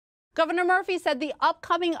Governor Murphy said the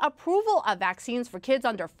upcoming approval of vaccines for kids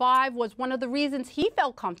under 5 was one of the reasons he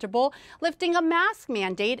felt comfortable lifting a mask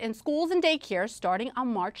mandate in schools and daycare starting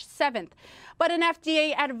on March 7th. But an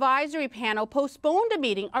FDA advisory panel postponed a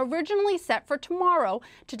meeting originally set for tomorrow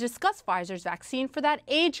to discuss Pfizer's vaccine for that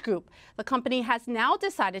age group. The company has now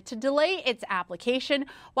decided to delay its application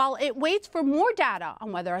while it waits for more data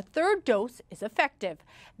on whether a third dose is effective.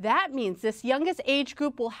 That means this youngest age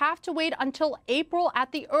group will have to wait until April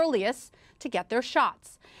at the earliest to get their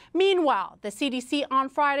shots. Meanwhile, the CDC on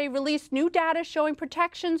Friday released new data showing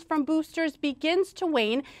protections from boosters begins to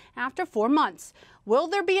wane after 4 months. Will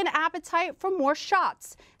there be an appetite for more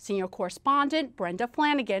shots? Senior correspondent Brenda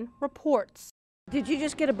Flanagan reports. Did you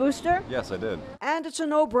just get a booster? Yes, I did. And it's a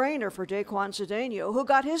no-brainer for Daquan Cedeno, who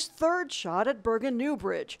got his third shot at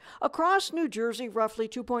Bergen-Newbridge. Across New Jersey, roughly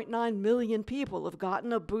 2.9 million people have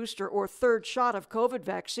gotten a booster or third shot of COVID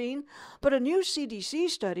vaccine. But a new CDC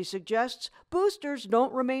study suggests boosters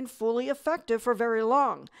don't remain fully effective for very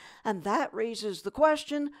long. And that raises the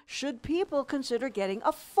question, should people consider getting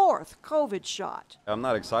a fourth COVID shot? I'm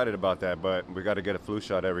not excited about that, but we got to get a flu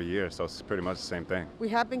shot every year, so it's pretty much the same thing. We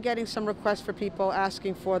have been getting some requests for people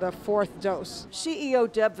asking for the fourth dose.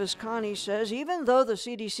 CEO Deb Viscani says even though the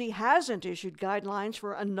CDC hasn't issued guidelines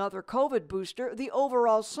for another COVID booster, the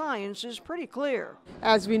overall science is pretty clear.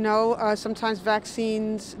 As we know, sometimes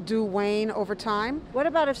vaccines do wane over time. What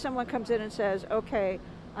about if someone comes in and says, okay,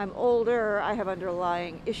 I'm older, I have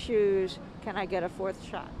underlying issues, can I get a fourth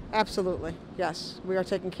shot? Absolutely, yes. We are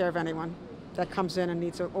taking care of anyone that comes in and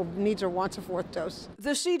needs or wants a fourth dose. The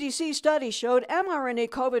CDC study showed mRNA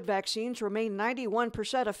COVID vaccines remain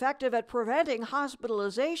 91% effective at preventing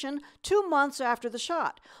hospitalization 2 months after the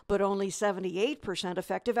shot, but only 78%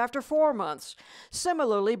 effective after 4 months.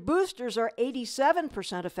 Similarly, boosters are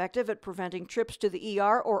 87% effective at preventing trips to the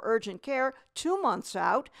ER or urgent care 2 months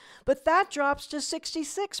out, but that drops to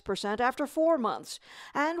 66% after 4 months.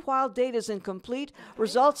 And while data is incomplete,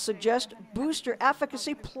 results suggest booster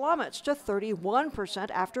efficacy plummets to 31%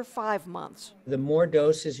 after 5 months. The more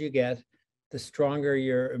doses you get, the stronger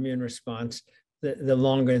your immune response, the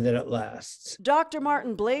longer that it lasts. Dr.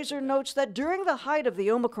 Martin Blazer notes that during the height of the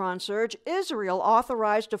Omicron surge, Israel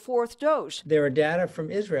authorized a fourth dose. There are data from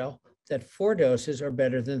Israel that 4 doses are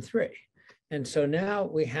better than 3. And so now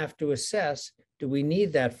we have to assess, do we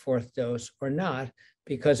need that fourth dose or not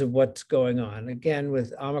because of what's going on? Again,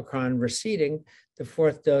 with Omicron receding, the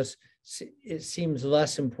fourth dose, it seems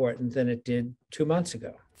less important than it did 2 months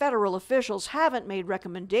ago. Federal officials haven't made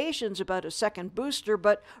recommendations about a second booster,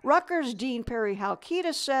 but Rutgers Dean Perry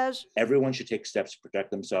Halkitis says everyone should take steps to protect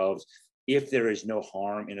themselves. If there is no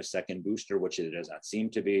harm in a second booster, which it does not seem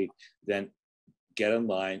to be, then get in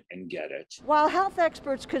line and get it. While health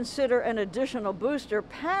experts consider an additional booster,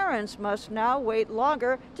 parents must now wait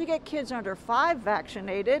longer to get kids under 5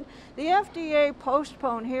 vaccinated. The FDA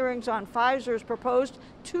postponed hearings on Pfizer's proposed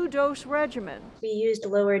 2-dose regimen. We used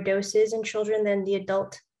lower doses in children than the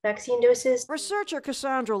adult vaccine doses. Researcher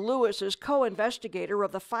Cassandra Lewis is co-investigator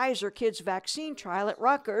of the Pfizer kids vaccine trial at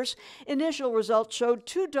Rutgers. Initial results showed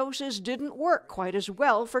 2 doses didn't work quite as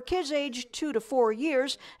well for kids aged 2 to 4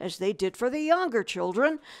 years as they did for the younger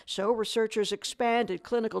children. So researchers expanded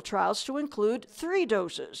clinical trials to include 3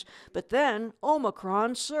 doses. But then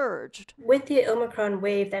Omicron surged. With the Omicron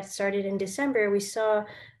wave that started in December, we saw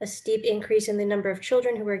a steep increase in the number of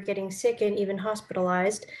children who were getting sick and even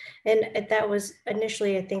hospitalized. And that was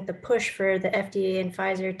initially, I think, the push for the FDA and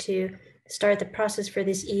Pfizer to start the process for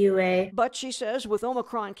this EUA. But she says with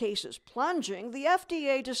Omicron cases plunging, the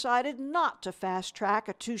FDA decided not to fast-track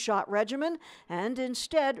a 2-shot regimen and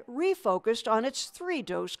instead refocused on its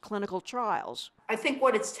 3-dose clinical trials. I think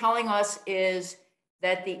what it's telling us is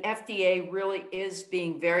that the FDA really is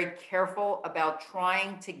being very careful about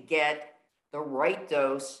trying to get the right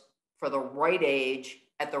dose for the right age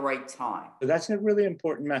at the right time. So that's a really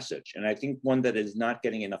important message, and I think one that is not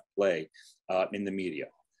getting enough play in the media,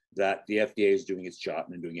 that the FDA is doing its job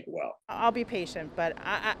and doing it well. I'll be patient, but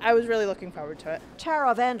I was really looking forward to it.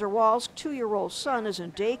 Tara Vanderwaal's 2-year-old son is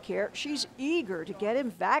in daycare. She's eager to get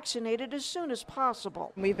him vaccinated as soon as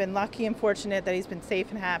possible. We've been lucky and fortunate that he's been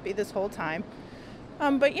safe and happy this whole time.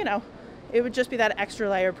 But, you know, it would just be that extra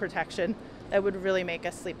layer of protection that would really make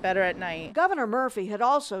us sleep better at night. Governor Murphy had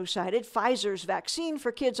also cited Pfizer's vaccine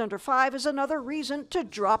for kids under 5 as another reason to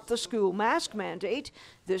drop the school mask mandate.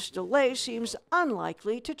 This delay seems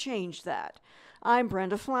unlikely to change that. I'm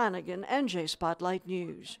Brenda Flanagan, NJ Spotlight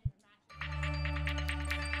News.